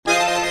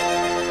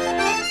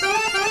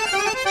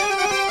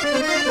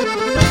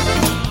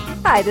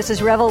Hi, this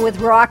is Revel with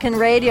Rockin'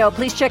 Radio.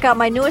 Please check out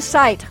my newest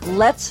site,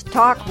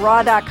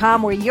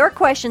 letstalkraw.com, where your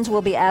questions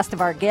will be asked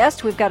of our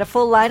guest. We've got a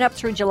full lineup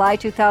through July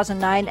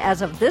 2009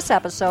 as of this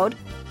episode.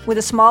 With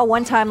a small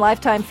one-time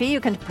lifetime fee, you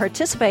can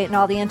participate in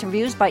all the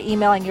interviews by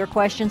emailing your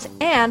questions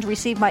and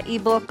receive my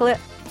e-booklet,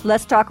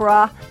 Let's Talk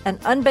Raw, an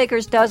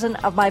unbaker's dozen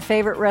of my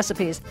favorite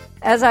recipes.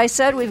 As I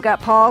said, we've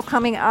got Paul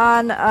coming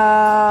on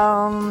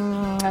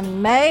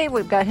in May.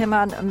 We've got him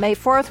on May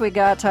 4th. We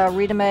got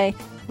Rita Mae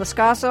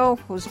Lascasso,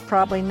 whose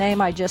probably name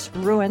I just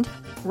ruined.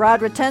 Rod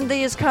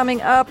Rotendi is coming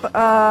up.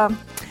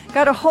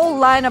 Got a whole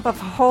lineup of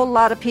a whole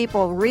lot of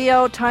people.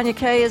 Rio, Tanya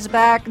Kay is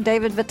back,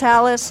 David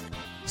Vitalis.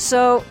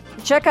 So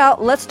check out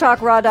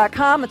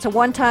letstalkraw.com. It's a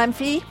one-time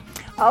fee.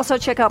 Also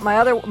check out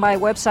my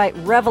website,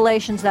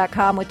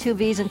 revelations.com, with 2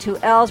 V's and 2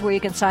 L's, where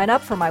you can sign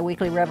up for my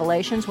weekly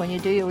revelations. When you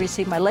do, you'll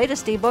receive my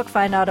latest ebook,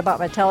 find out about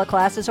my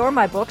teleclasses or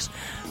my books,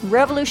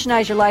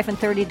 Revolutionize Your Life in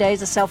 30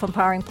 Days, a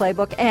self-empowering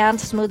playbook, and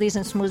Smoothies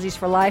and Smoothies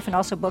for Life, and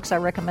also books I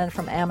recommend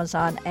from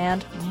Amazon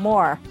and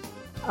more.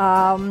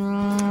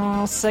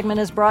 Segment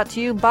is brought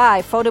to you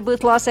by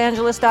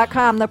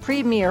PhotoBoothLosAngeles.com, the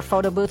premier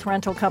photo booth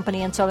rental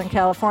company in Southern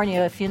California.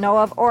 If you know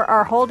of or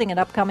are holding an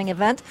upcoming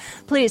event,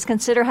 please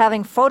consider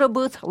having Photo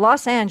Booth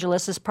Los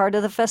Angeles as part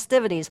of the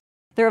festivities.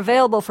 They're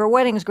available for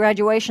weddings,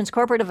 graduations,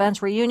 corporate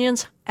events,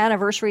 reunions,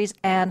 anniversaries,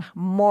 and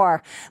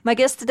more. My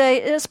guest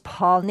today is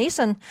Paul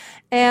Neeson,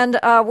 and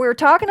we're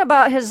talking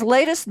about his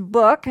latest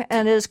book,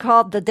 and it is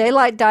called The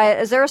Daylight Diet.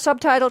 Is there a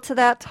subtitle to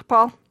that,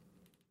 Paul?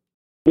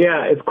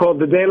 Yeah, it's called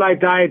The Daylight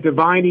Diet,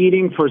 Divine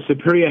Eating for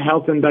Superior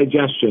Health and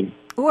Digestion.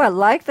 Ooh, I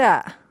like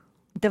that.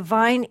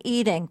 Divine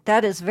Eating.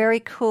 That is very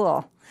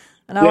cool.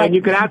 And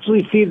you can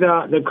actually see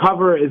the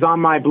cover is on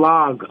my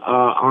blog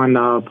on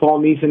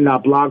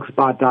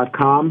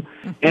paulneeson.blogspot.com.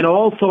 Mm-hmm. And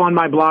also on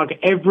my blog,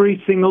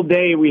 every single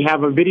day we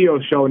have a video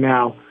show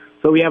now.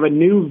 So we have a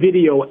new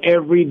video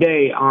every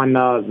day on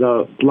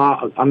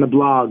the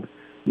blog.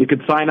 You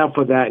could sign up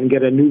for that and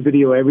get a new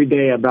video every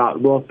day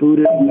about raw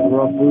foods,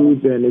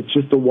 and it's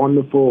just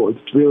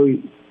it's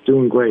really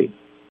doing great.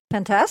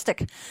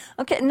 Fantastic.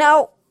 Okay,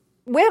 now,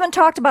 we haven't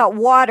talked about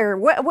water.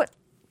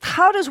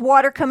 How does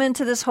water come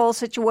into this whole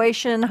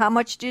situation? How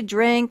much do you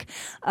drink?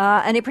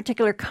 Any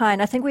particular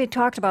kind? I think we had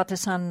talked about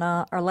this on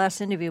our last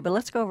interview, but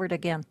let's go over it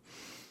again.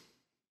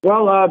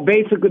 Well,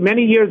 basically,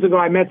 many years ago,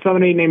 I met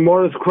somebody named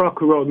Maurice Crook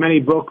who wrote many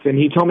books, and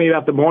he told me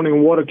about the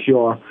morning water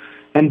cure.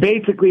 And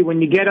basically,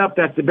 when you get up,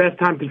 that's the best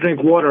time to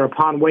drink water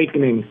upon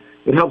awakening.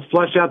 It helps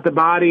flush out the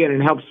body, and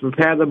it helps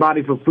prepare the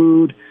body for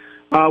food.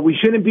 We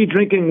shouldn't be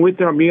drinking with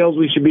our meals.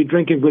 We should be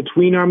drinking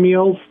between our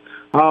meals.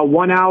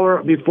 1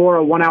 hour before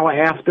or 1 hour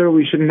after,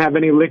 we shouldn't have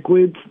any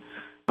liquids.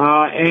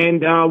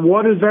 And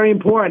water is very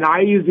important.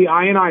 I use the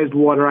ionized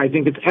water. I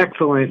think it's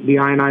excellent, the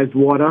ionized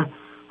water.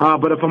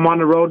 But if I'm on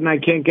the road and I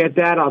can't get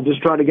that, I'll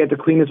just try to get the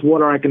cleanest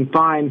water I can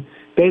find.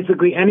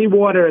 Basically, any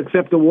water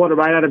except the water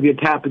right out of your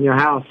tap in your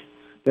house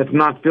that's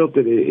not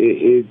filtered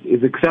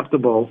is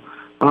acceptable.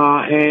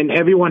 And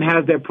everyone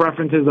has their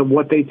preferences of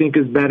what they think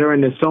is better,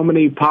 and there's so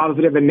many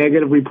positive and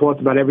negative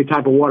reports about every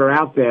type of water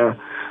out there.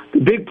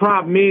 The big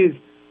problem is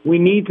we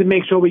need to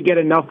make sure we get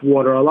enough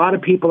water. A lot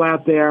of people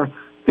out there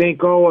think,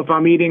 if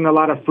I'm eating a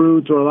lot of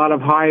fruits or a lot of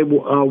high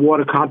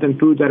water content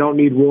foods, I don't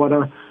need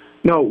water.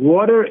 No,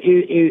 water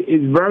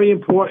is very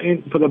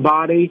important for the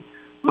body,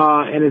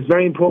 and it's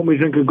very important we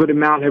drink a good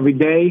amount every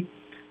day.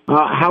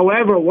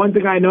 However, one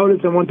thing I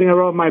noticed and one thing I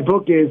wrote in my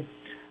book is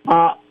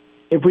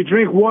if we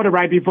drink water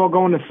right before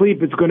going to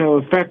sleep, it's going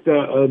to affect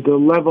the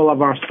level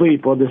of our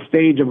sleep or the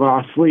stage of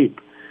our sleep.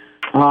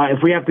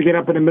 If we have to get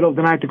up in the middle of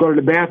the night to go to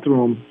the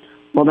bathroom,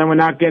 well, then we're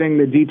not getting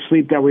the deep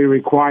sleep that we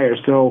require.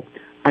 So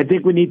I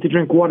think we need to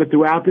drink water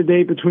throughout the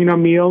day between our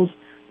meals.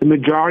 The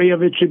majority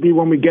of it should be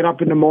when we get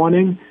up in the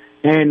morning,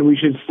 and we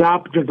should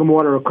stop drinking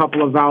water a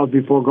couple of hours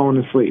before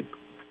going to sleep.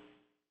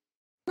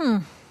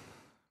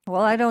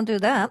 Well, I don't do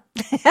that.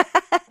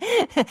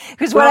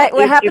 Because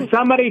if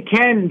somebody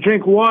can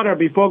drink water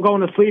before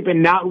going to sleep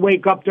and not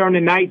wake up during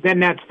the night, then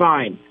that's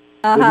fine.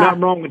 There's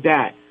nothing wrong with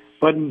that.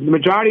 But the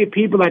majority of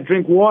people that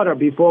drink water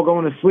before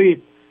going to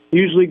sleep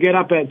usually get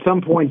up at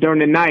some point during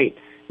the night.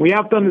 We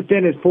have to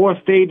understand there's 4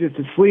 stages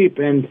to sleep,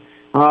 and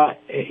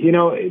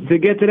to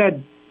get to that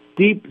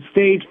deep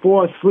stage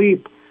 4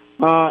 sleep,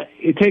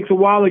 it takes a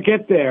while to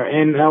get there.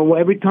 And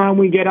every time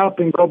we get up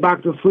and go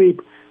back to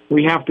sleep,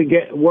 we have to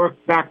work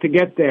back to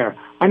get there.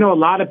 I know a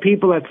lot of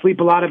people that sleep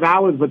a lot of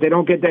hours, but they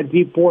don't get that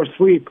deep 4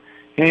 sleep,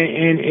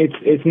 and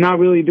it's not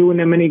really doing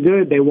them any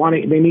good. They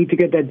need to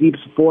get that deep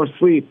 4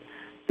 sleep.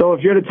 So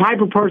if you're the type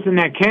of person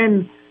that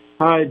can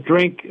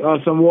drink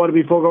some water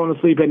before going to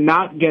sleep and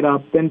not get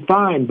up, then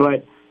fine.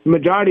 But the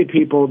majority of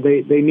people,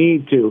 they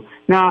need to.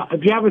 Now,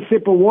 if you have a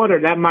sip of water,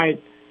 that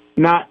might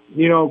not,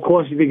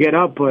 cause you to get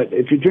up. But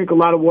if you drink a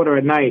lot of water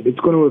at night, it's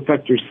going to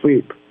affect your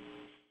sleep.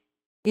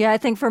 Yeah, I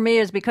think for me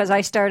is because I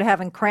started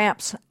having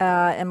cramps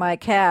in my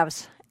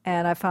calves,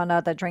 and I found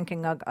out that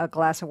drinking a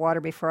glass of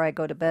water before I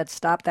go to bed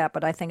stopped that.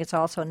 But I think it's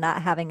also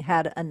not having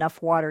had enough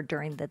water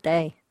during the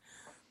day.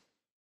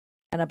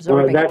 and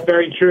absorbing. That's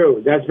very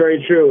true. That's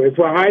very true. If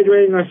we're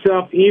hydrating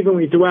ourselves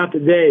evenly throughout the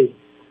day,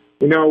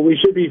 we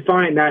should be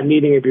fine not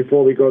needing it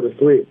before we go to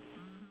sleep.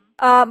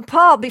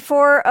 Paul,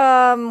 before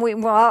we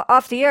were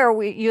off the air,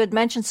 you had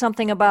mentioned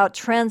something about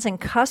trends and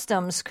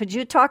customs. Could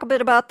you talk a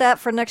bit about that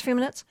for the next few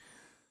minutes?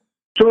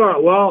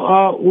 Sure.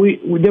 Well,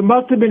 there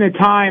must have been a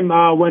time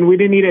when we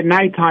didn't eat at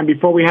nighttime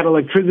before we had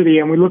electricity,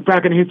 and we look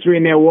back in history,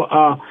 and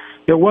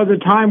there was a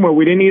time where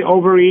we didn't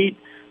overeat,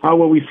 where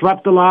we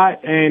slept a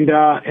lot,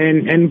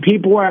 and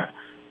people were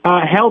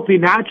healthy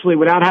naturally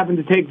without having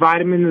to take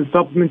vitamins and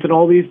supplements and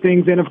all these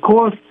things. And of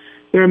course,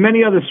 there are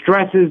many other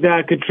stresses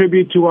that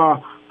contribute to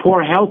our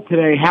poor health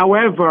today.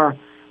 However,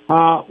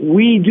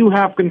 we do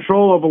have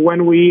control over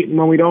when we eat and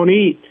when we don't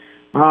eat.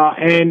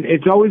 And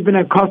it's always been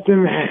a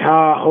custom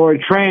or a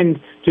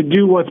trend to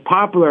do what's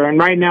popular. And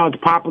right now it's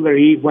popular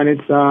to eat when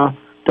it's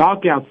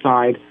dark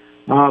outside.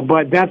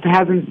 But that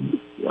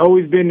hasn't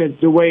always been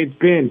the way it's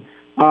been.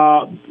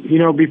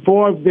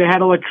 Before they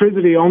had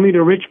electricity, only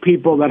the rich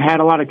people that had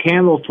a lot of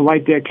candles to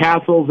light their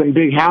castles and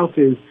big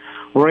houses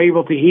were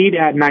able to eat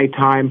at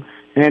nighttime.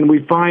 And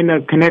we find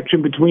a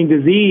connection between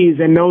disease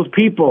and those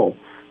people.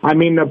 I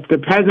mean, the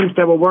peasants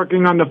that were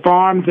working on the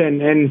farms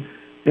and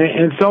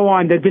so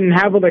on that didn't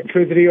have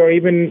electricity or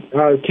even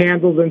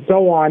candles and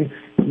so on,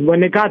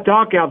 when it got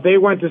dark out, they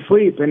went to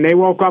sleep, and they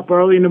woke up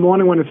early in the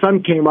morning when the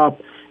sun came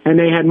up, and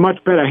they had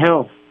much better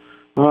health.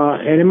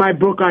 And in my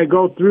book, I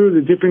go through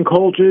the different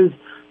cultures,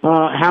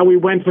 how we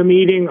went from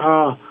eating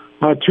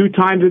 2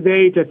 times a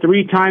day to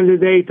 3 times a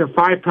day to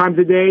 5 times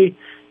a day,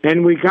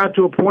 and we got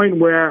to a point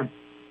where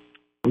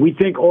we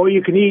think all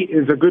you can eat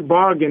is a good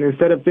bargain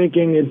instead of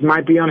thinking it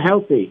might be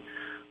unhealthy.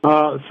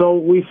 So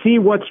we see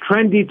what's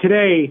trendy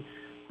today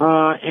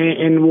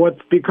and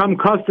what's become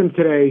custom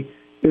today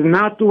is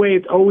not the way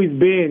it's always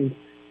been,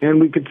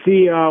 and we could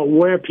see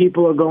where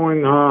people are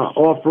going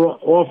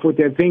off with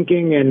their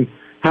thinking and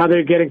how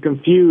they're getting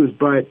confused.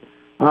 But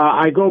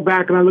I go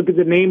back and I look at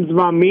the names of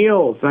our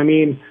meals. I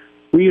mean,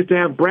 we used to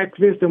have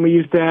breakfast, and we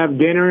used to have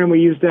dinner, and we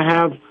used to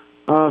have,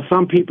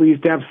 some people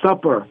used to have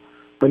supper.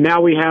 But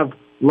now we have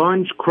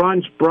lunch,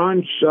 crunch,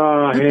 brunch,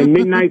 and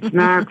midnight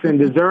snacks and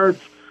desserts,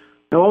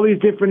 and all these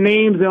different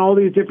names and all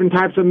these different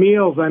types of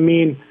meals. I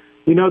mean,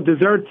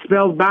 dessert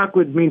spelled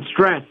backwards means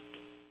stressed,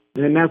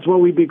 and that's what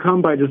we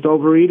become by just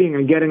overeating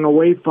and getting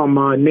away from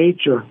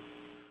nature.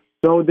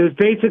 So there's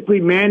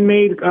basically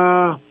man-made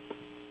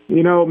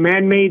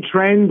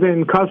trends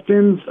and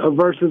customs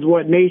versus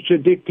what nature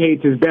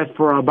dictates is best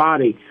for our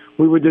body.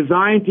 We were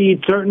designed to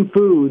eat certain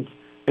foods,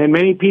 and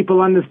many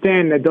people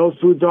understand that those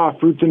foods are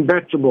fruits and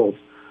vegetables.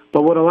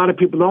 But what a lot of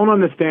people don't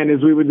understand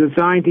is we were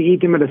designed to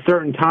eat them at a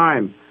certain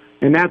time,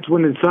 and that's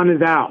when the sun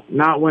is out,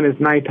 not when it's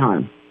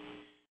nighttime.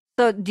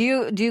 So do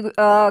you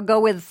go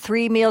with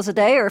 3 meals a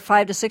day or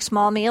 5 to 6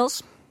 small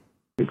meals?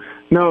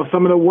 No,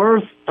 some of the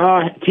worst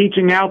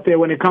teaching out there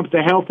when it comes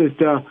to health is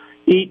to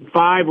eat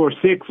 5 or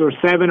 6 or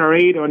 7 or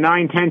 8 or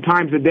 9, 10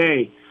 times a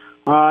day.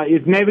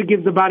 It never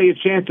gives the body a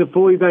chance to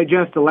fully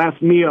digest the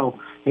last meal,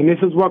 and this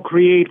is what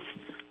creates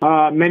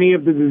many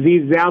of the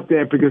diseases out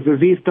there, because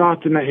disease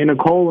starts in a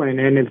colon,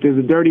 and if there's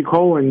a dirty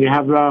colon, you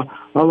have a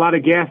lot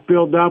of gas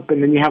build up,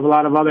 and then you have a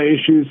lot of other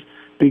issues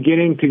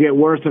beginning to get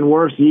worse and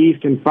worse,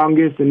 yeast and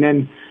fungus, and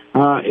then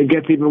it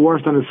gets even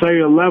worse on a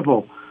cellular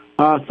level.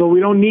 So we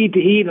don't need to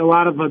eat a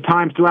lot of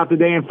times throughout the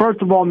day. And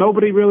first of all,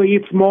 nobody really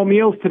eats small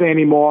meals today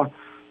anymore.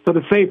 So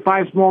to say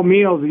 5 small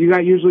meals, you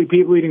got usually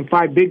people eating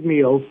 5 big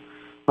meals,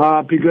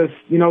 because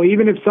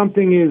even if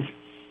something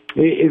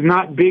is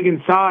not big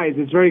in size,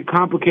 it's very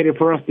complicated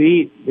for us to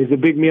eat. It's a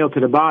big meal to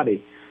the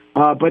body.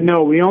 But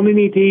no, we only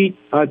need to eat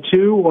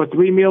 2 or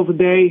 3 meals a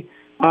day.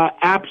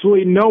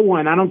 Absolutely no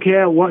one, I don't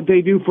care what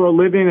they do for a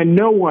living, and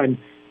no one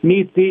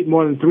needs to eat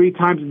more than 3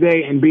 times a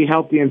day and be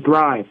healthy and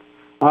thrive.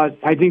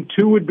 I think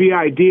 2 would be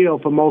ideal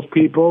for most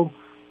people.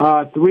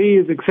 3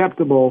 is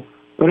acceptable,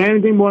 but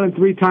anything more than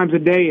 3 times a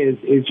day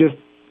is just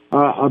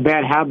a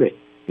bad habit.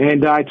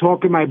 And I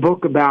talk in my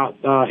book about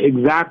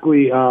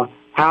exactly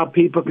how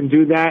people can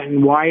do that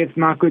and why it's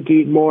not good to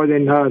eat more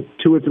than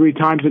 2 or 3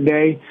 times a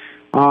day.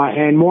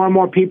 And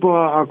more people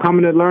are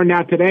coming to learn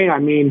that today. I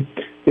mean,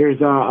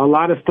 there's a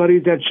lot of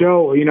studies that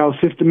show,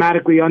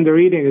 systematically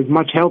undereating is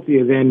much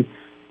healthier than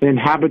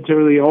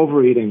habitually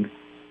overeating.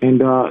 And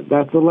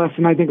that's a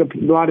lesson I think a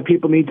lot of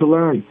people need to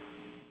learn.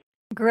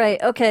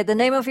 Great. Okay, the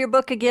name of your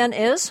book again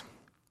is?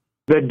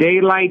 The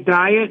Daylight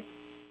Diet,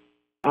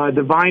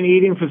 Divine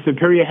Eating for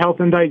Superior Health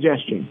and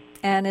Digestion.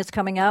 And it's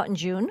coming out in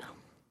June?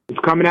 It's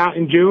coming out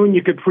in June.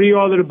 You could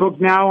pre-order the book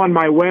now on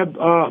my web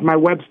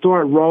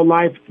store at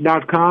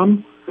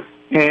rawlife.com.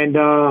 And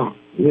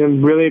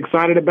I'm really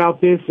excited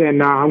about this.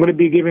 And I'm going to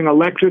be giving a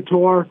lecture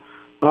tour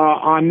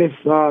on this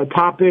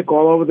topic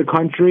all over the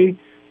country.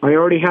 I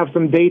already have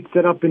some dates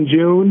set up in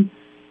June.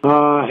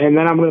 And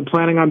then I'm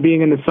planning on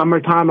being in the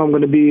summertime. I'm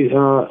going to be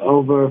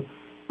over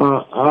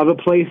other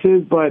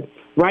places. But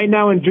right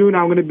now in June,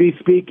 I'm going to be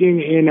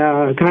speaking in,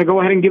 can I go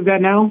ahead and give that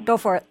now? Go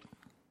for it.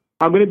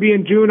 I'm going to be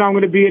in June. I'm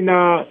going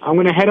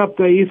to head up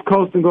the East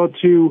Coast and go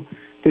to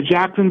the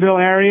Jacksonville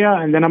area,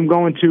 and then I'm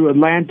going to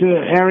Atlanta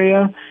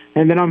area,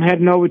 and then I'm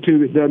heading over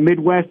to the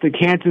Midwest, to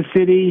Kansas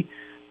City,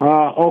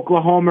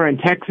 Oklahoma, and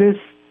Texas.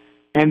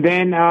 And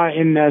then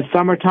in the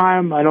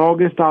summertime, in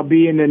August, I'll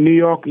be in the New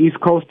York East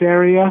Coast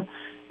area.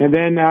 And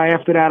then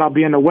after that, I'll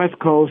be on the West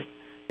Coast.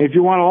 If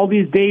you want all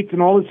these dates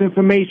and all this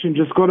information,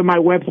 just go to my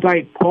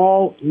website,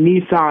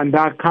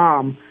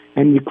 paulnissan.com,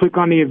 and you click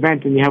on the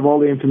event, and you have all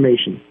the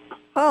information.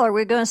 Paul, are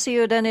we going to see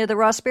you at any of the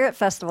Raw Spirit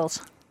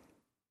festivals?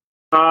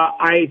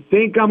 I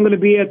think I'm going to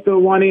be at the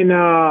one in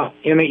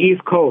the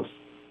East Coast.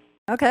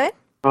 Okay.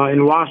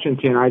 In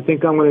Washington. I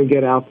think I'm going to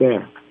get out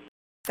there.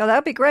 Oh,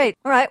 that'd be great.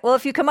 All right. Well,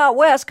 if you come out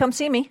west, come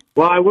see me.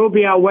 Well, I will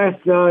be out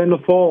west in the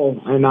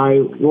fall, and I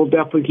will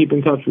definitely keep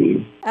in touch with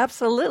you.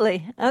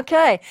 Absolutely.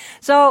 Okay.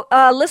 So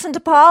listen to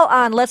Paul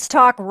on Let's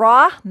Talk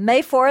Raw,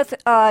 May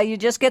 4th. You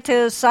just get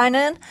to sign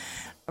in,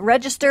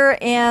 register,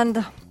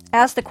 and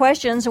ask the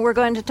questions, and we're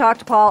going to talk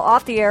to Paul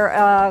off the air,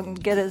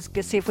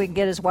 see if we can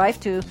get his wife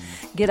to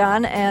get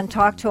on and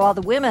talk to all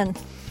the women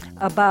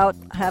about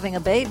having a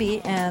baby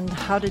and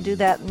how to do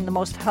that in the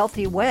most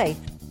healthy way.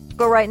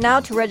 Go right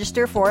now to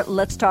register for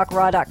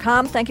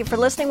letstalkraw.com. Thank you for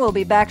listening. We'll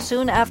be back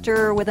soon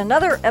with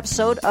another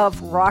episode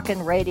of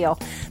Rockin' Radio.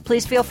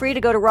 Please feel free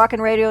to go to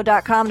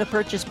rockinradio.com to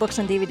purchase books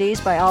and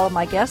DVDs by all of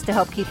my guests to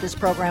help keep this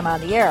program on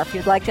the air. If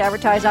you'd like to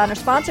advertise on or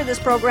sponsor this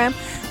program,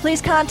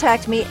 please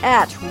contact me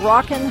at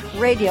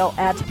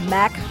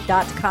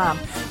rockinradio@mac.com.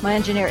 My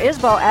engineer is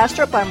Bo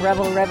Astrup. I'm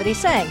Revel Revity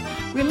saying,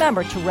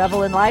 remember to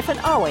revel in life and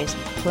always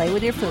play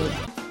with your food.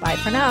 Bye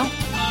for now.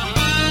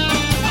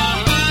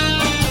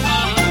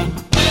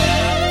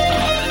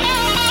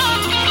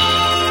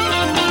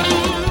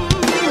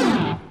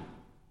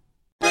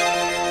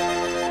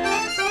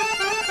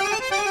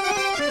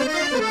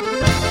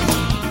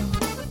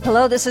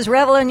 Hello, this is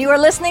Revel, and you are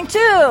listening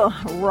to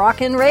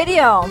Rockin'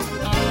 Radio.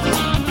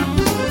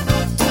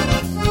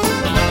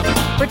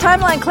 For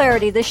timeline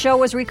clarity, this show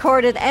was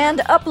recorded and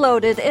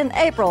uploaded in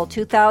April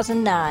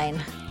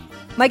 2009.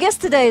 My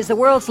guest today is the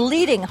world's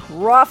leading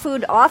raw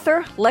food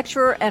author,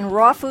 lecturer, and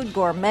raw food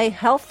gourmet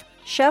health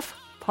chef,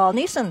 Paul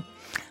Nisan.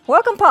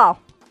 Welcome, Paul.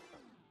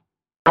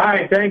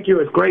 Hi, thank you.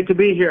 It's great to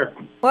be here.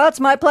 Well, it's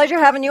my pleasure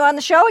having you on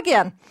the show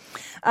again.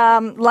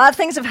 A lot of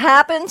things have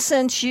happened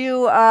since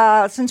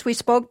we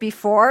spoke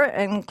before,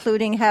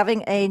 including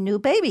having a new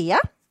baby,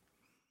 yeah?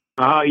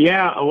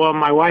 Yeah, well,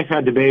 my wife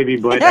had the baby,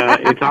 but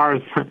it's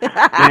ours.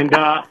 And,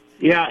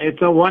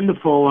 it's a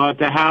wonderful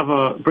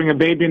to bring a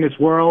baby in this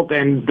world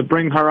and to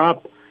bring her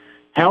up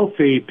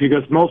healthy,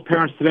 because most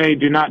parents today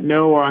do not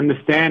know or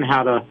understand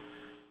how to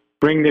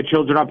bring their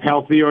children up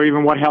healthy or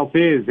even what health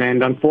is.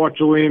 And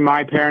unfortunately,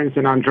 my parents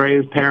and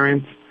Andrea's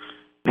parents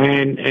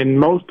and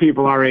most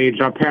people our age,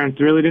 our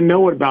parents really didn't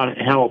know about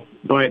health,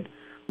 but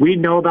we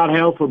know about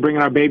health. We're bringing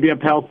our baby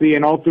up healthy,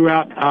 and all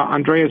throughout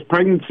Andrea's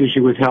pregnancy, she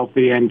was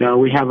healthy, and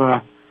we have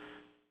a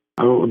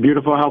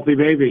beautiful, healthy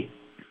baby.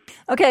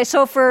 Okay,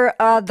 so for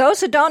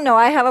those who don't know,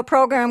 I have a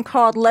program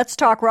called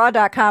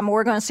letstalkraw.com.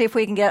 We're going to see if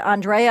we can get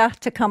Andrea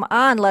to come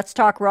on Let's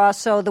Talk Raw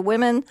so the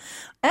women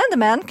and the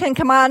men can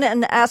come on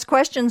and ask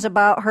questions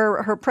about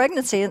her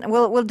pregnancy. And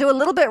we'll do a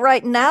little bit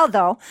right now,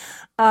 though,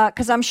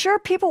 because I'm sure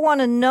people want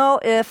to know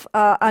if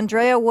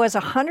Andrea was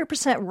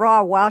 100%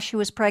 raw while she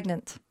was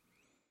pregnant.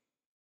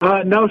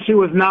 No, she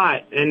was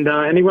not. And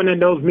anyone that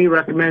knows me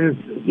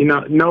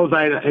knows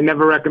I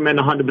never recommend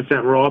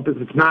 100% raw,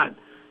 because it's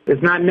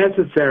not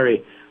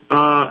necessary.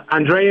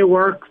 Andrea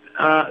worked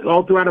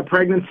all throughout her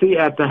pregnancy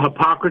at the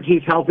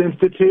Hippocrates Health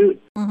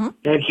Institute,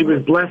 and she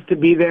was blessed to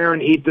be there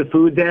and eat the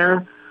food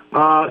there.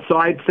 So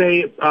I'd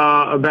say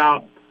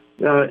about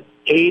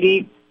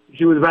 80.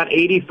 She was about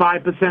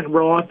 85%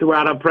 raw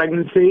throughout her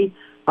pregnancy.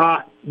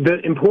 The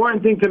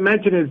important thing to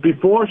mention is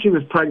before she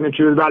was pregnant,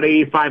 she was about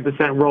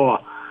 85%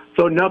 raw.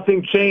 So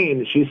nothing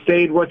changed. She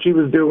stayed what she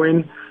was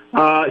doing.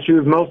 She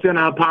was mostly on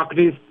a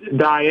Hippocrates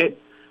diet.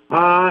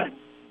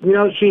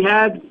 She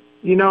had.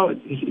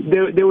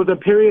 There was a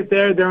period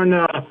there during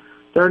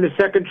the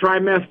second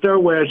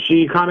trimester where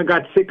she kind of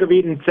got sick of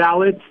eating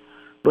salads,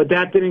 but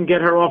that didn't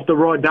get her off the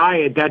raw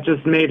diet. That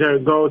just made her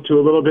go to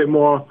a little bit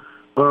more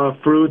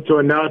fruits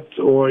or nuts,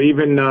 or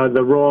even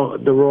the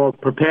raw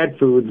prepared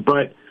foods.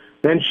 But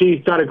then she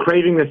started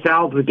craving the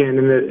salads again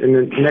in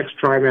the next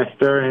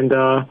trimester, and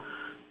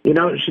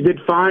she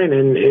did fine.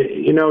 And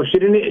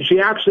she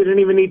actually didn't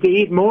even need to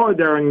eat more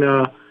during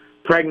the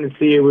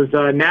pregnancy. It was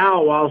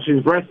now while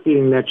she's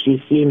breastfeeding that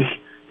she seems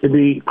to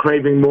be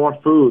craving more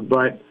food,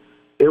 but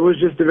it was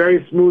just a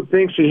very smooth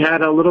thing. She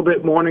had a little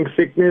bit morning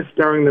sickness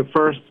during the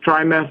first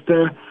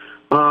trimester,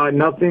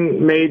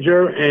 nothing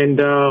major,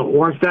 and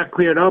once that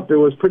cleared up, it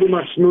was pretty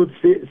much smooth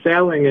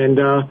sailing, and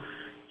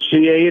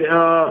she ate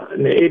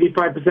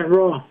 85%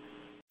 raw.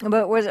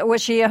 But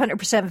was she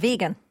 100%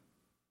 vegan?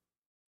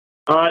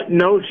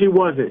 No, she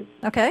wasn't.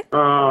 Okay.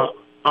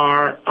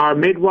 Our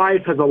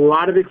midwife has a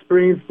lot of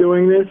experience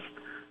doing this,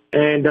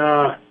 and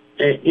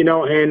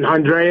and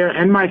Andrea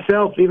and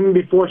myself, even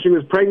before she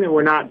was pregnant,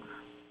 we're not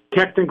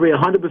technically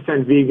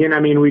 100% vegan. I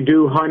mean, we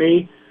do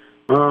honey,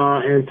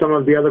 and some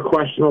of the other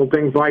questionable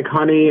things like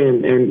honey,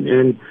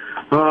 and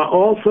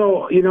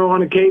also,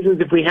 on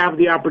occasions, if we have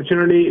the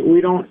opportunity, we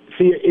don't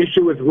see an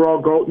issue with raw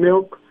goat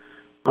milk.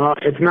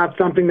 It's not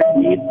something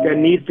that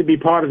needs to be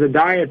part of the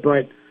diet,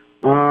 but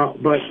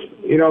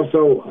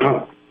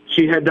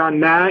she had done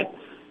that,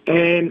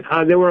 and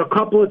there were a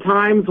couple of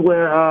times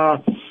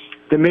where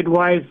the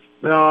midwife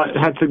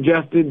had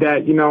suggested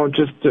that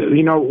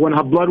when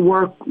her blood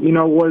work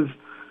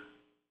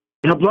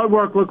her blood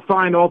work looked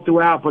fine all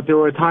throughout, but there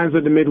were times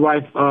where the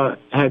midwife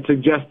had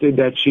suggested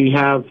that she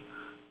have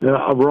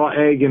a raw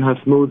egg in her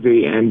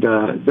smoothie, and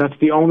that's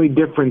the only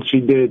difference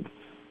she did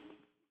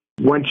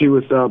when she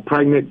was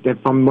pregnant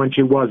from when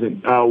she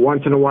wasn't.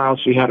 Once in a while,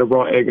 she had a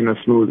raw egg in her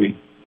smoothie.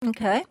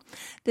 Okay.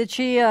 Did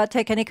she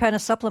take any kind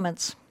of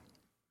supplements?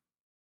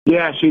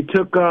 Yeah, she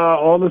took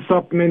all the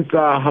supplements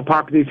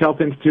Hippocrates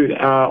Health Institute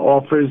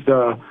offers,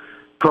 the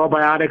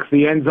probiotics,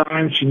 the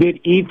enzymes. She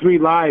did E3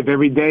 Live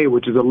every day,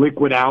 which is a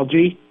liquid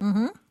algae.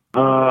 Mm-hmm.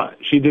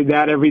 She did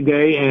that every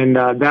day, and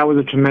that was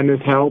a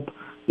tremendous help.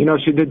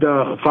 She did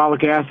the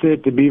folic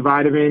acid, the B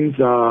vitamins,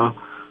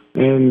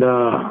 and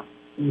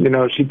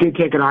she did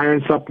take an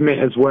iron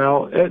supplement as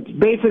well.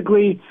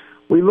 Basically,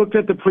 we looked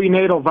at the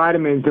prenatal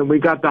vitamins, and we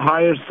got the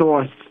higher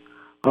source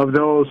of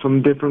those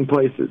from different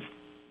places.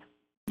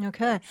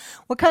 Okay.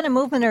 What kind of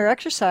movement or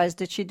exercise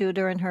did she do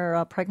during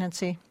her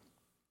pregnancy?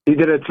 She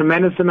did a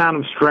tremendous amount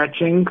of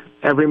stretching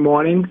every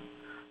morning.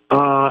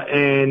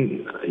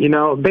 Basically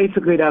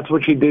that's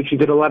what she did. She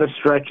did a lot of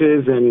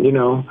stretches and,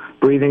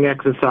 breathing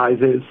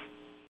exercises.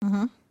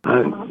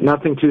 Mm-hmm.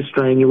 Nothing too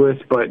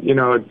strenuous, but,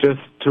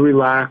 just to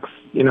relax,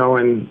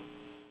 and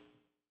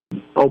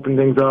open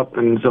things up.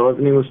 And so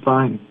everything was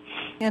fine.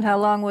 And how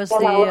long was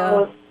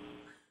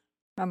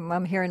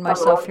I'm hearing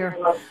myself here.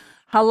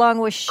 How long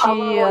was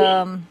she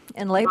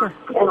in labor?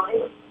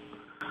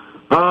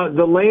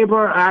 The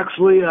labor,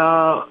 actually,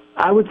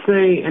 I would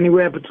say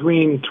anywhere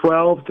between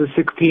 12 to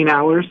 16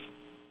 hours.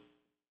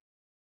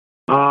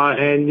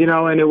 And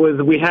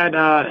we had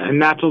a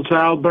natural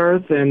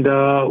childbirth, and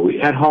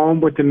we at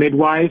home with the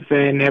midwife,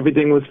 and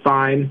everything was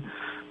fine.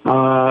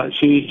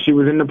 She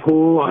was in the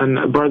pool, and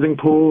a birthing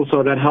pool,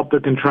 so that helped the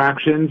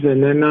contractions,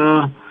 and then,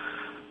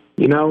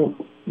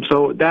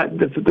 so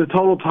the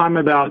total time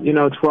about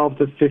 12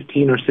 to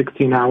 15 or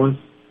 16 hours.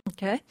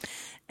 Okay,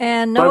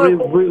 and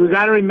we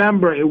got to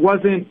remember it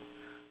wasn't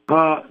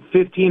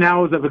 15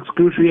 hours of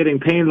excruciating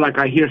pain like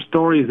I hear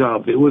stories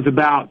of. It was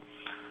about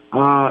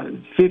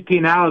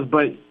 15 hours,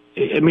 but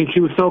she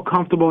was so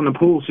comfortable in the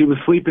pool she was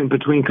sleeping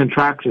between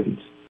contractions.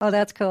 Oh,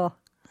 that's cool.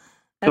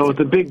 So it's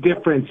a big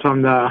difference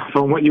from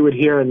what you would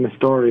hear in the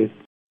stories.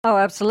 Oh,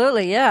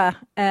 absolutely, yeah.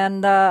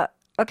 And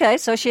okay,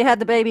 so she had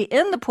the baby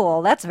in the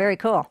pool. That's very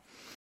cool.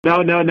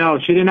 No.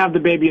 She didn't have the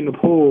baby in the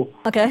pool.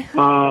 Okay.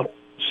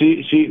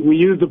 We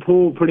used the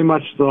pool pretty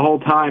much the whole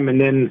time, and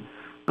then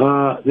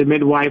the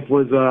midwife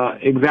was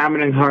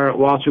examining her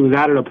while she was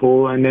out of the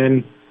pool, and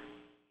then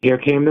here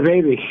came the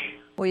baby.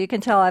 Well, you can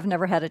tell I've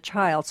never had a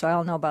child, so I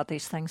don't know about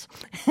these things.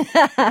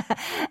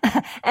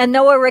 And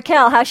Noah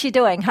Raquel, how's she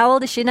doing? How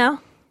old is she now?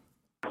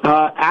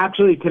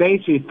 Actually,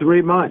 today she's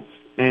 3 months,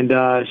 and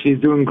she's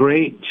doing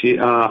great. She's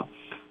 100%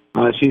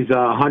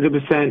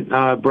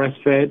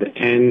 breastfed,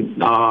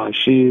 and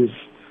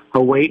her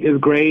weight is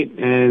great,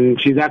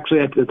 and she's actually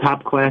at the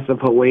top class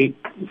of her weight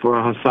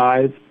for her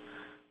size.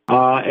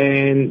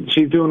 And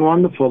she's doing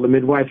wonderful. The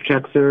midwife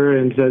checks her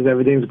and says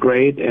everything's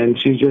great, and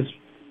she's just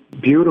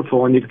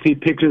beautiful. And you can see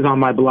pictures on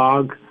my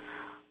blog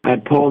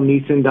at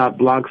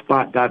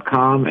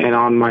paulneeson.blogspot.com and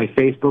on my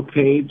Facebook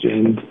page.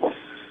 And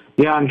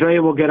yeah,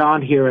 Andrea will get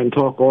on here and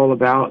talk all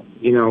about,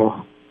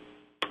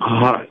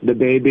 the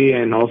baby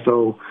and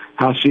also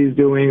how she's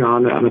doing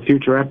on a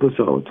future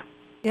episode.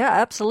 Yeah,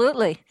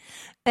 absolutely.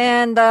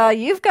 And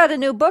you've got a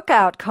new book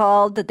out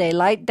called The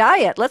Daylight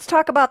Diet. Let's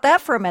talk about that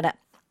for a minute.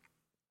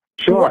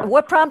 Sure.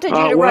 What prompted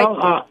you to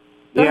write?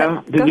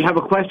 Did you have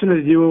a question, or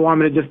did you want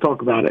me to just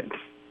talk about it?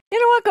 You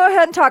know what? Go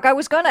ahead and talk. I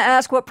was going to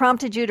ask what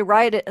prompted you to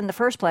write it in the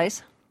first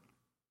place.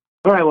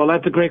 All right. Well,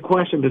 that's a great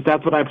question, because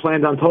that's what I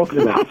planned on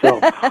talking about. So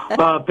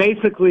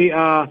basically,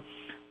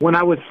 when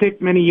I was sick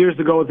many years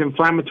ago with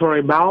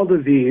inflammatory bowel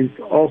disease,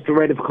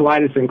 ulcerative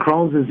colitis, and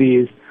Crohn's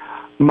disease,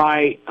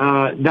 my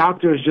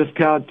doctors just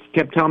kept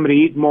telling me to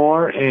eat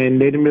more, and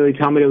they didn't really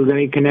tell me there was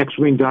any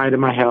connection between diet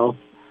and my health.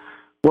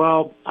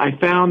 Well, I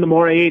found the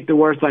more I ate, the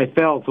worse I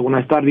felt. So when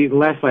I started eating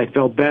less, I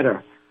felt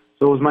better.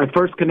 So it was my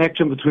first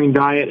connection between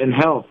diet and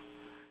health.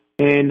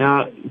 And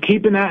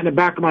keeping that in the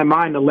back of my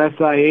mind, the less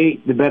I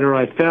ate, the better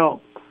I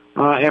felt.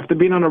 After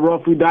being on a raw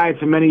food diet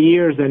for many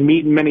years and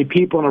meeting many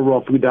people on a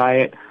raw food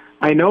diet,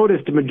 I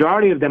noticed the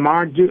majority of them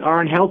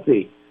aren't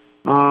healthy.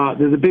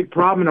 There's a big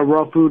problem in the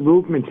raw food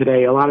movement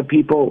today. A lot of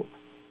people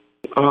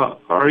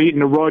are eating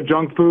the raw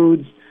junk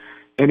foods.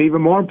 And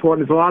even more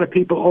important is a lot of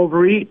people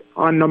overeat.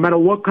 No matter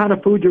what kind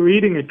of food you're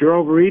eating, if you're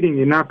overeating,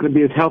 you're not going to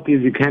be as healthy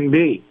as you can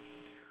be.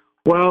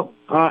 Well,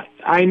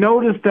 I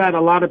noticed that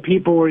a lot of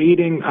people were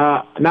eating,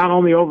 not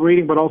only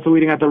overeating, but also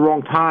eating at the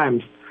wrong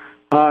times.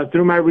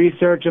 through my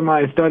research and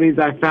my studies,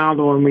 I found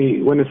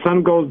when the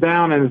sun goes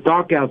down and it's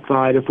dark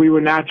outside, if we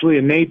were naturally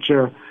in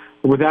nature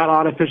without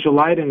artificial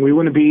lighting, we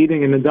wouldn't be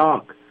eating in the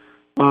dark.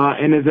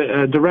 And there's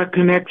a direct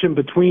connection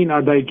between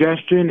our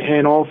digestion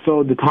and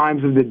also the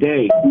times of the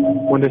day.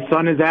 When the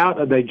sun is out,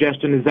 our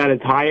digestion is at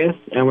its highest,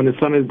 and when the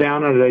sun is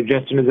down, our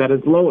digestion is at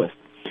its lowest.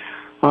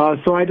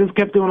 So I just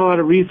kept doing a lot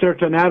of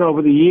research on that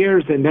over the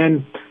years, and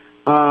then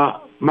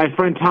my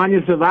friend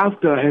Tanya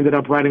Savauska ended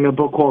up writing a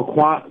book called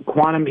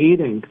Quantum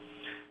Eating.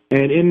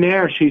 And in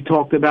there, she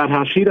talked about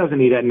how she doesn't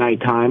eat at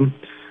nighttime,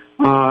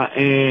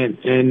 and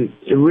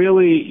it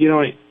really,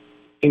 it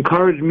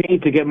encouraged me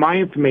to get my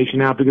information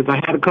out, because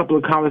I had a couple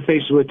of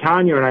conversations with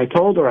Tanya, and I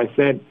told her, I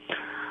said,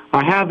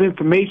 I have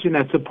information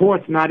that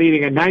supports not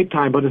eating at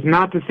nighttime, but it's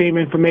not the same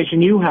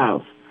information you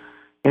have.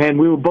 And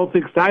we were both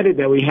excited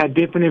that we had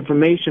different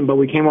information, but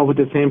we came up with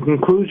the same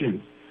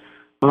conclusion.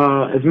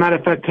 As a matter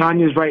of fact,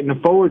 Tanya's writing a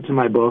foreword to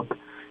my book.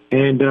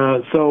 And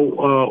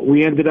so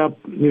we ended up,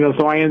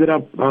 so I ended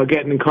up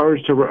getting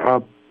encouraged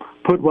to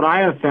put what I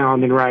have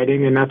found in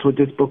writing, and that's what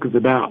this book is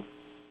about.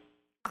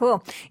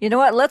 Cool. You know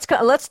what?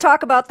 Let's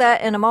talk about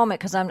that in a moment,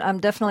 because I'm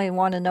definitely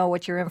want to know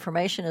what your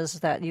information is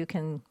that you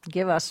can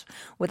give us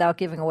without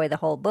giving away the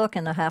whole book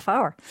in a half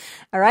hour.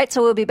 All right,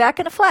 so we'll be back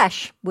in a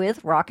flash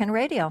with Rockin'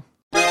 Radio.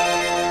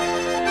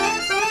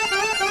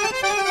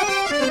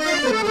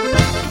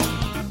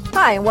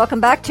 Hi, and welcome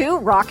back to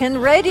Rockin'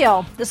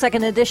 Radio. The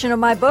second edition of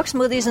my book,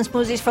 Smoothies and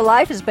Smoothies for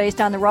Life, is based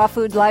on the raw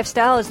food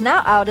lifestyle, is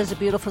now out as a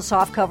beautiful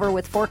softcover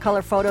with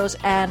 4-color photos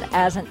and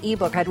as an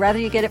ebook. I'd rather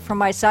you get it from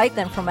my site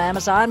than from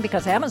Amazon,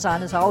 because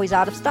Amazon is always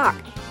out of stock.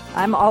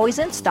 I'm always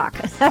in stock.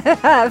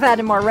 I've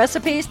added more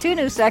recipes, 2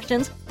 new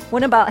sections,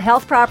 one about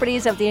health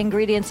properties of the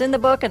ingredients in the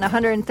book, and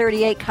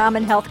 138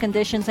 common health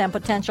conditions and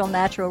potential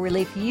natural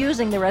relief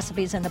using the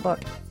recipes in the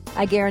book.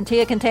 I guarantee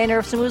a container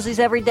of smoothies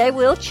every day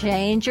will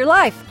change your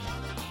life.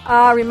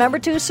 Remember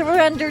to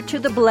surrender to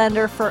the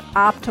blender for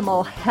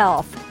optimal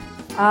health.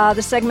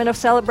 The segment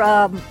of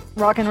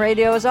Rockin'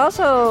 Radio is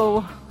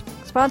also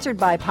sponsored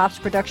by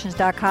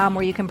popsproductions.com,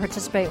 where you can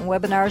participate in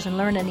webinars and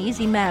learn in an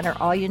easy manner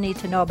all you need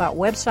to know about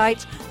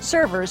websites,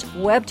 servers,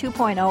 Web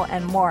 2.0,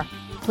 and more.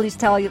 Please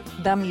tell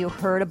them you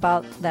heard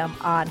about them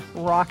on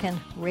Rockin'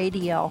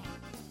 Radio.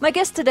 My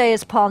guest today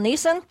is Paul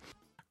Neeson.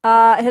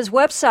 His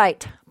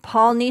website,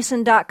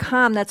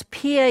 paulneeson.com. That's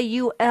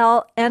Pauln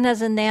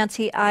as in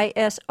Nancy,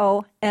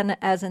 ISON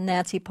as in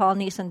Nancy,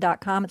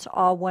 paulneeson.com. It's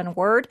all one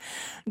word.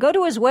 Go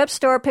to his web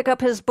store, pick up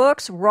his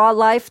books,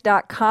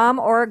 rawlife.com,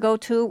 or go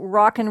to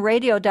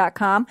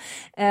rockinradio.com.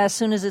 As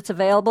soon as it's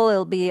available,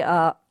 it'll be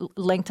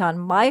linked on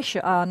my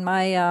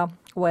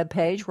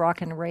webpage,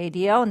 Rockin'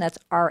 Radio, and that's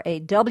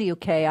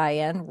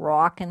RAWKIN,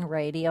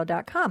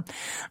 rockinradio.com.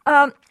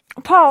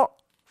 Paul,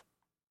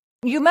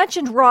 you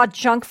mentioned raw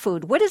junk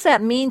food. What does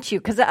that mean to you?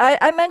 Because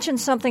I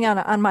mentioned something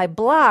on my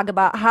blog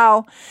about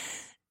how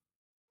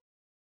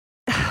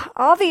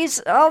all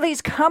these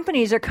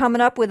companies are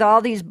coming up with all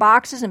these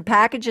boxes and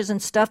packages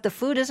and stuff. The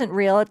food isn't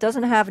real. It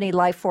doesn't have any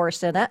life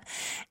force in it.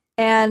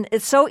 And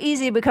it's so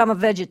easy to become a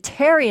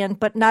vegetarian,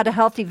 but not a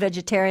healthy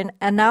vegetarian.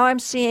 And now I'm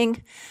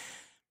seeing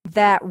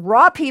that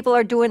raw people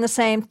are doing the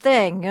same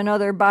thing.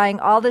 They're buying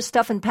all this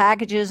stuff in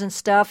packages and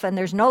stuff, and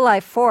there's no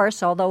life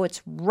force, although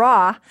it's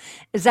raw.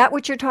 Is that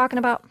what you're talking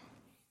about?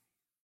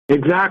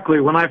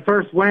 Exactly. When I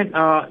first went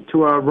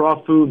to a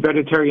raw food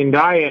vegetarian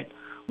diet,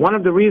 one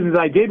of the reasons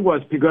I did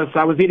was because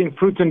I was eating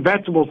fruits and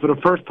vegetables for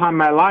the first time in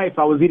my life.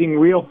 I was eating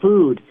real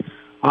food.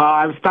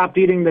 I stopped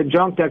eating the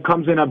junk that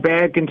comes in a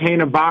bag,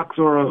 container, box,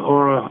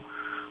 or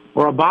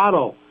a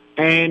bottle.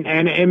 And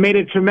it made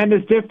a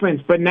tremendous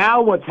difference. But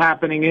now what's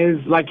happening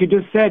is, like you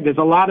just said, there's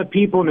a lot of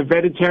people in the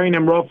vegetarian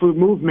and raw food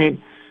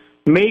movement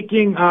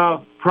making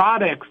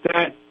products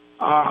that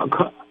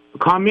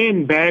come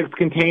in bags,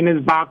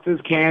 containers, boxes,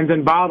 cans,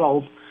 and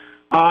bottles,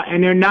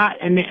 and they're not,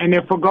 and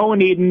they're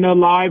forgoing eating the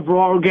live,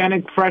 raw,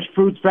 organic, fresh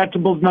fruits,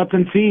 vegetables, nuts,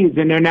 and seeds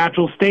in their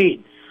natural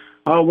state.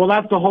 Well,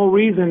 that's the whole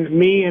reason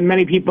me and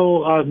many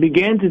people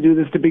began to do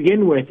this to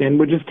begin with, and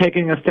we're just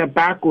taking a step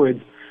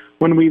backwards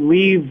when we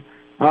leave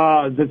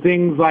the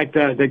things like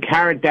the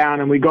carrot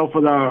down and we go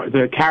for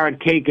the carrot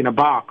cake in a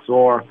box,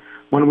 or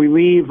when we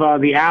leave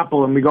the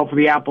apple and we go for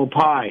the apple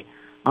pie.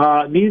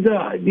 These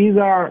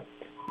are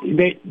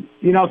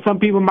some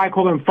people might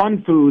call them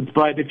fun foods,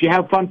 but if you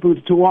have fun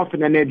foods too often,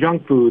 then they're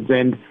junk foods.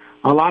 And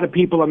a lot of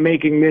people are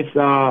making this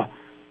the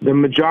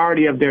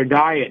majority of their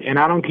diet. And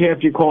I don't care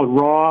if you call it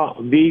raw,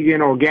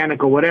 vegan,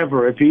 organic, or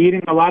whatever. If you're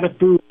eating a lot of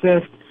food,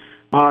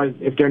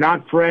 if they're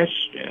not fresh,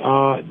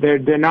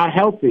 they're not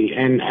healthy.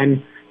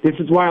 And this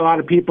is why a lot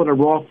of people in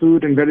the raw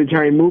food and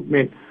vegetarian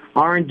movement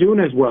aren't doing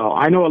as well.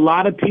 I know a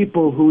lot of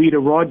people who eat a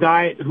raw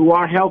diet who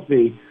are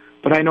healthy,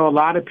 but I know a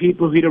lot of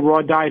people who eat a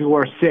raw diet who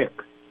are sick.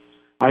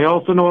 I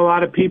also know a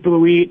lot of people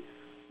who eat,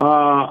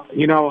 a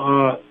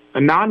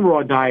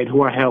non-raw diet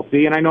who are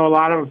healthy, and I know a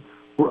lot of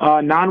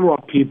non-raw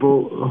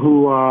people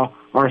who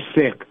are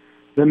sick.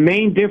 The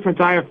main difference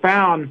I have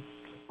found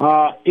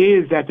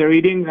is that they're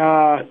eating,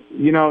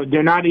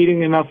 they're not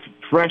eating enough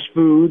fresh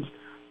foods,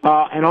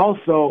 and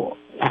also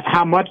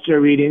how much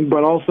they're eating,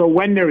 but also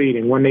when they're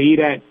eating. When they eat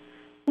at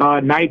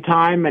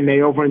nighttime and they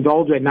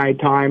overindulge at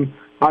nighttime,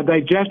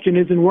 digestion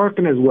isn't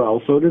working as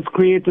well. So this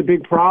creates a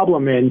big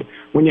problem. And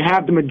when you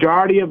have the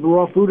majority of the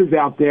raw fooders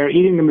out there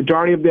eating the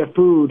majority of their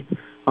food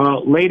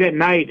late at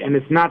night and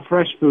it's not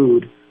fresh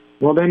food,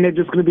 well, then they're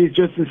just going to be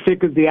just as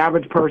sick as the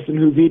average person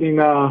who's eating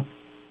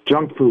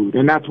junk food.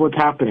 And that's what's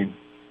happening.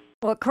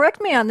 Well, correct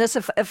me on this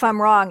if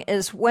I'm wrong,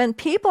 is when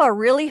people are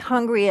really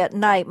hungry at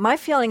night, my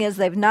feeling is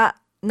they've not,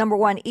 number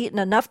one, eaten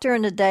enough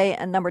during the day,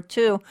 and number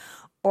two,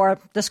 or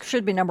this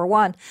should be number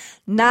one,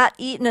 not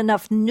eaten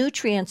enough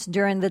nutrients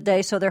during the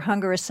day so their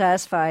hunger is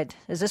satisfied.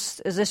 Is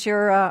this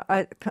your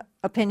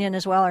opinion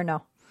as well, or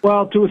no?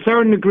 Well, to a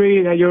certain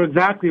degree, you're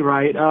exactly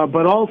right.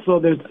 But also,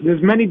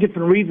 there's many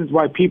different reasons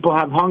why people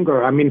have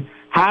hunger. I mean,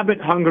 habit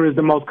hunger is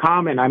the most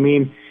common. I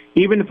mean,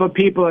 even if a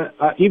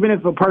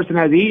person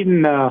has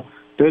eaten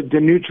the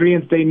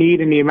nutrients they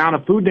need and the amount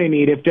of food they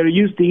need, if they're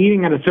used to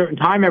eating at a certain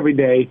time every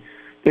day,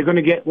 they're going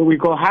to get what we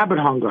call habit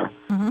hunger.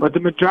 Mm-hmm. But the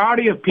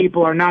majority of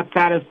people are not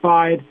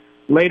satisfied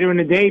later in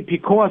the day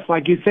because,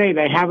 like you say,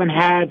 they haven't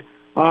had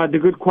the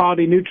good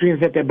quality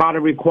nutrients that their body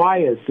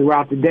requires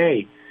throughout the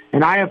day.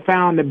 And I have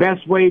found the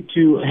best way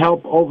to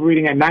help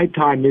overeating at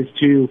nighttime is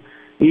to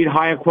eat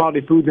higher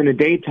quality foods in the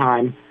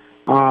daytime,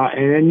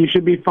 and then you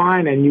should be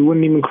fine, and you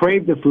wouldn't even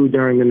crave the food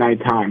during the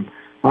nighttime.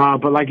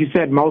 But like you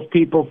said, most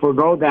people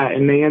forgo that,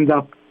 and they end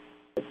up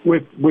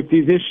with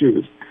these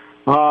issues.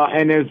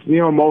 And there's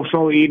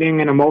emotional eating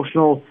and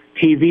emotional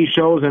TV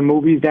shows and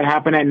movies that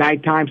happen at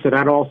nighttime, so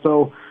that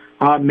also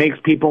makes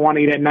people want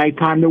to eat at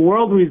nighttime. The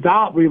world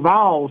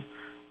revolves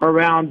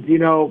around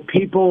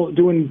people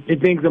doing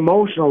things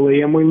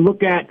emotionally, and we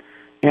look at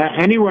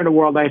anywhere in the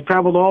world. I've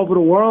traveled all over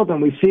the world,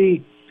 and we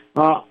see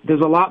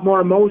there's a lot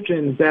more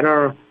emotions that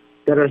are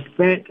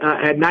spent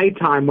at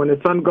nighttime when the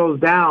sun goes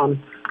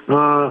down.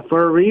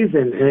 For a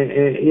reason,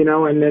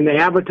 and then the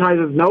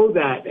advertisers know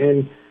that,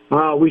 and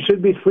we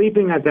should be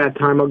sleeping at that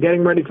time or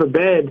getting ready for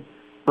bed.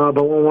 But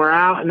when we're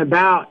out and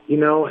about,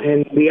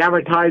 and the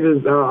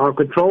advertisers are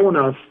controlling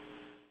us,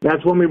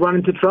 that's when we run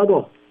into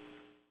trouble.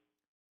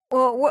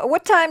 Well,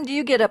 what time do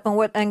you get up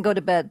and go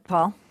to bed,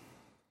 Paul?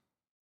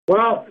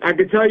 Well, I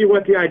could tell you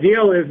what the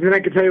ideal is, and then I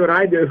could tell you what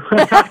I do.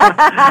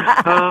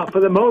 For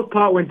the most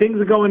part, when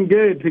things are going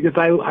good, because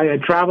I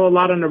travel a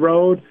lot on the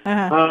road,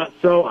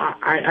 so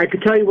I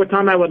could tell you what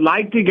time I would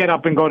like to get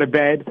up and go to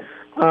bed,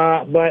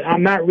 but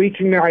I'm not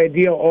reaching the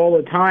ideal all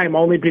the time,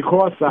 only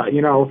because,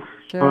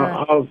 sure.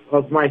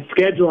 Of my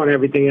schedule and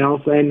everything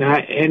else. And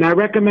I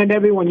recommend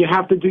everyone, you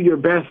have to do your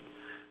best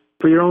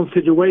for your own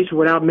situation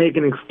without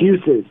making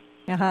excuses.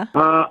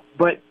 Uh-huh.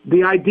 But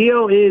the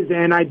ideal is,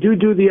 and I do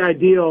the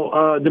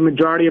ideal the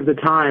majority of the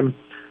time,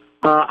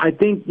 I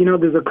think,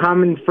 there's a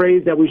common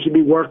phrase that we should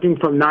be working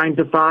from 9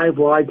 to 5.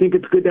 Well, I think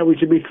it's good that we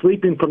should be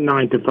sleeping from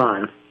 9 to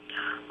 5.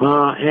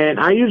 And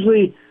I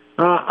usually,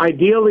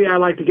 ideally, I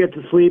like to get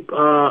to sleep,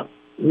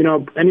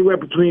 anywhere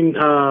between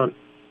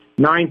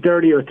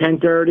 9:30 or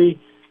 10:30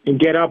 and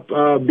get up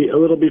a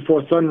little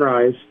before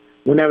sunrise,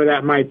 whenever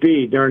that might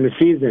be during the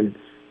season.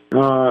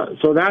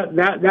 So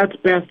that's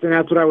best, and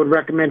that's what I would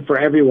recommend for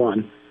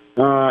everyone.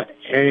 But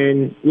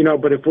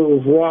if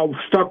we're all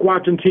stuck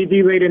watching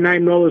TV late at night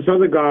and all this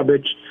other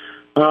garbage,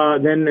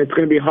 then it's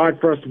going to be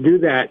hard for us to do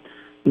that.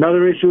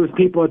 Another issue is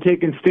people are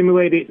taking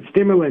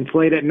stimulants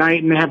late at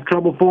night and they have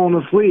trouble falling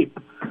asleep.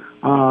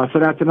 So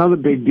that's another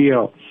big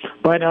deal.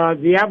 But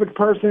the average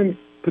person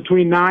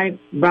between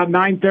about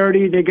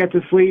 9:30, they get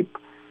to sleep.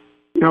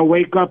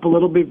 Wake up a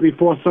little bit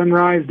before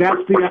sunrise.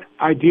 That's the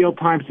ideal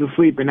times to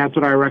sleep, and that's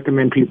what I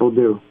recommend people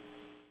do.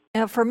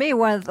 For me,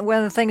 one of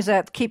the things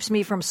that keeps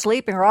me from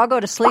sleeping, or I'll go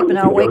to sleep and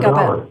I'll wake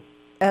up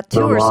at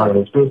 2 or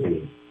so.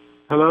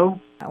 Hello?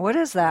 What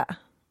is that?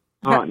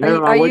 What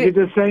did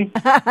you just say?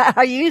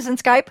 Are you using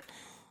Skype?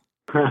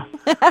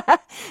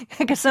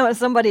 Because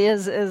somebody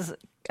is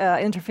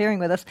interfering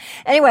with us.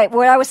 Anyway,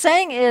 what I was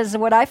saying is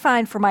what I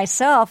find for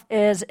myself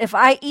is if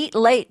I eat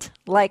late,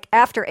 like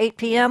after 8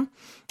 p.m.,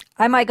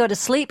 I might go to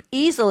sleep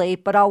easily,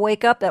 but I'll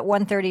wake up at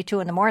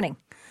 1:32 in the morning.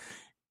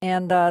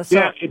 And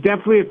yeah, it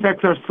definitely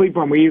affects our sleep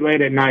when we eat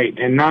late at night.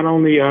 And not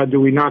only do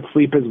we not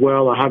sleep as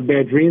well or have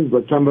bad dreams,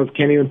 but some of us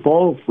can't even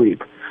fall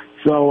asleep.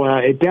 So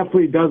it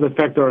definitely does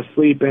affect our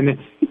sleep. And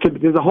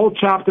there's a whole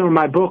chapter in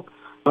my book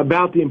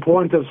about the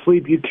importance of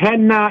sleep. You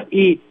cannot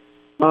eat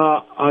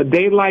a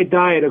daylight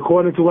diet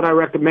according to what I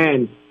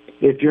recommend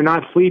if you're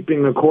not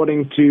sleeping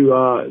according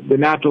to the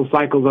natural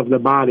cycles of the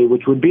body,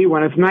 which would be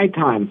when it's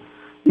nighttime.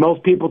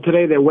 Most people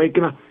today, they're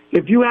waking up.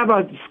 If you have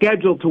a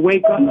schedule to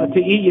wake up to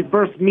eat your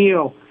first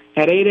meal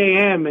at 8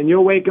 a.m. and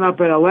you're waking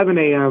up at 11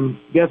 a.m.,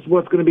 guess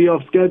what's going to be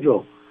off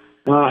schedule?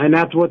 And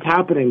that's what's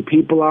happening.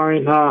 People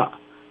aren't,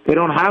 they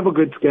don't have a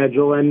good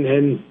schedule,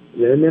 and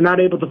they're not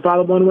able to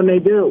follow one when they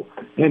do.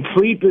 And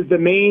sleep is the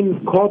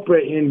main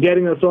culprit in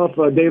getting us off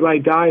a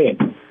daylight diet.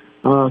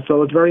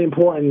 So it's very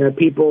important that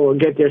people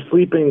get their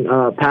sleeping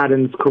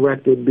patterns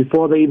corrected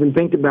before they even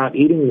think about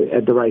eating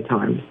at the right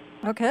time.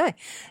 Okay.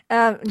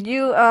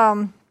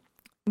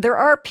 there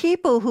are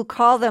people who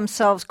call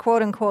themselves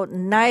quote unquote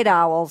night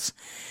owls.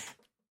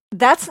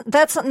 That's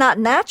not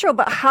natural,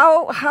 but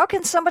how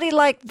can somebody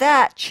like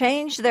that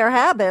change their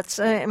habits?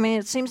 I mean,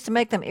 it seems to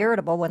make them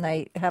irritable when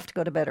they have to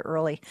go to bed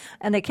early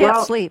and they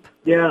can't sleep.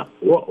 Yeah.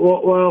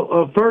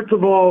 Well, first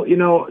of all,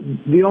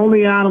 the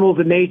only animals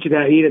in nature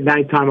that eat at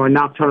nighttime are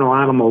nocturnal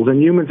animals,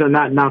 and humans are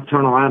not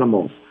nocturnal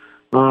animals.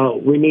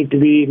 We need to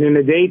be eating in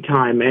the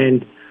daytime,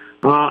 and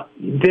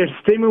there's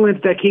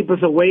stimulants that keep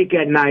us awake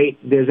at night.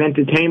 There's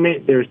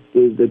entertainment. There's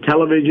the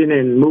television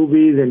and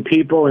movies and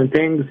people and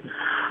things.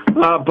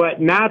 But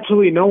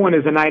naturally, no one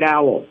is a night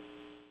owl.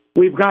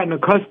 We've gotten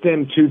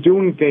accustomed to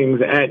doing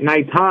things at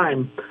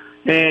nighttime,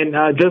 and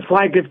just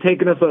like it's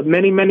taken us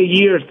many, many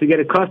years to get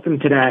accustomed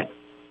to that,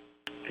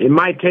 it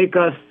might take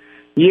us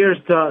years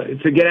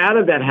to get out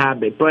of that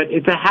habit. But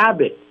it's a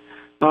habit,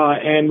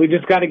 and we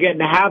just got to get in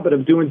the habit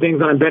of doing things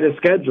on a better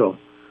schedule.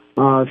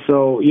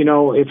 So,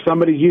 if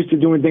somebody's used to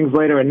doing things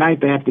later at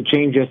night, they have to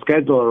change their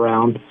schedule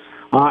around.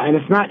 And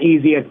it's not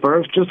easy at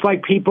first, just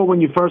like people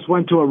when you first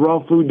went to a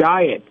raw food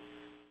diet.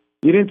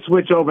 You didn't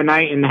switch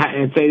overnight and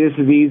say this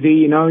is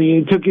easy.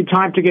 You took your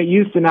time to get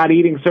used to not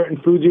eating certain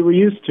foods you were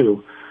used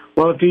to.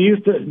 Well, if you're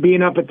used to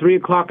being up at 3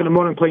 o'clock in the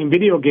morning playing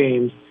video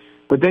games,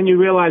 but then you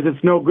realize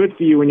it's no good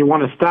for you and you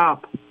want to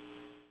stop,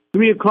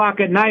 3 o'clock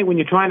at night when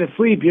you're trying to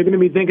sleep, you're going to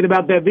be thinking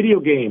about that video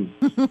game.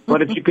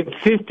 But if you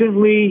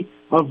consistently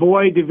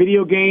avoid the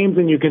video games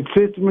and you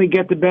consistently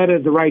get to bed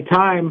at the right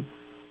time,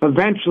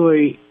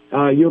 eventually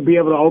you'll be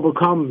able to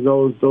overcome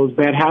those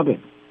bad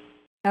habits.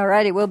 All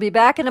righty. We'll be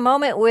back in a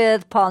moment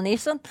with Paul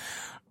Neeson.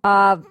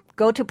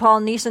 Go to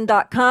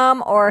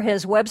paulneeson.com or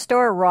his web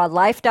store,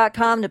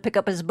 rawlife.com, to pick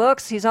up his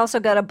books. He's also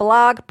got a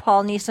blog,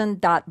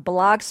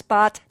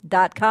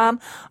 paulneeson.blogspot.com.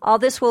 All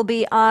this will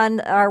be on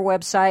our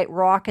website,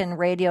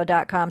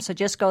 rawkinradio.com. So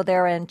just go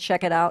there and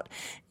check it out.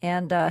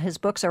 And his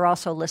books are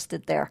also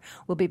listed there.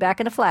 We'll be back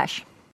in a flash.